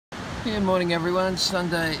Good morning everyone,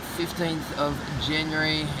 Sunday 15th of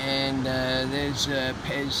January and there's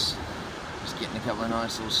Pez just getting a couple of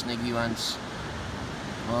nice little sniggy ones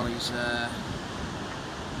while he's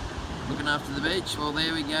looking after the beach. Well,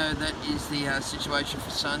 there we go, that is the situation for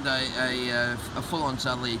Sunday. A full-on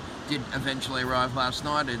southerly did eventually arrive last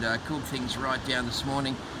night. It cooled things right down this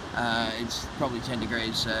morning. It's probably 10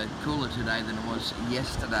 degrees cooler today than it was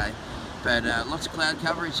yesterday. But lots of cloud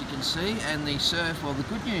cover, as you can see, and the surf, well, the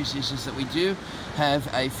good news is that we do have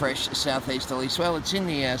a fresh southeasterly swell. It's in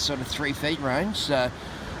the sort of 3 feet range, so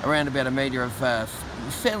around about a metre of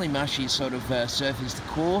fairly mushy sort of surf is the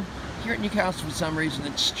core. Here at Newcastle, for some reason,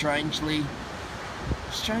 it's strangely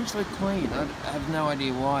clean. I have no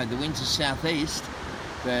idea why. The winds are southeast,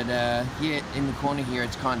 but yeah, in the corner here,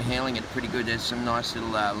 it's kind of handling it pretty good. There's some nice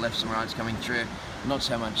little lefts and rights coming through. Not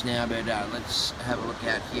so much now, but let's have a look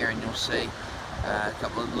out here and you'll see a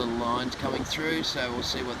couple of little lines coming through. So we'll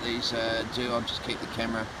see what these do. I'll just keep the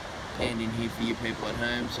camera panned in here for you people at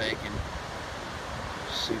home so you can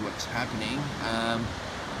see what's happening.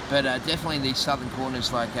 But definitely these southern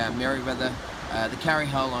corners like Merriweather, the Curry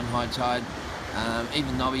Hole on high tide,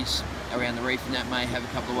 even Nobbies around the reef and that may have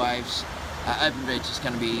a couple of waves. Open beach is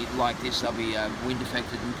going to be like this. They'll be wind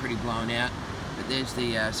affected and pretty blown out. But there's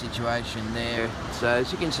the situation there. So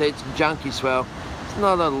as you can see, it's junky swell. It's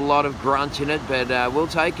not a lot of grunt in it, but we'll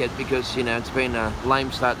take it because, you know, it's been a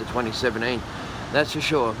lame start to 2017. That's for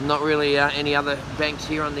sure. Not really any other banks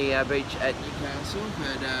here on the beach at Newcastle,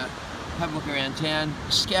 but have a look around town,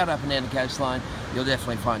 scout up and down the coastline. You'll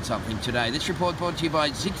definitely find something today. This report brought to you by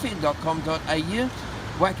zigfin.com.au.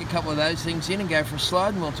 Whack a couple of those things in and go for a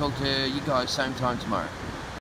slide, and we'll talk to you guys same time tomorrow.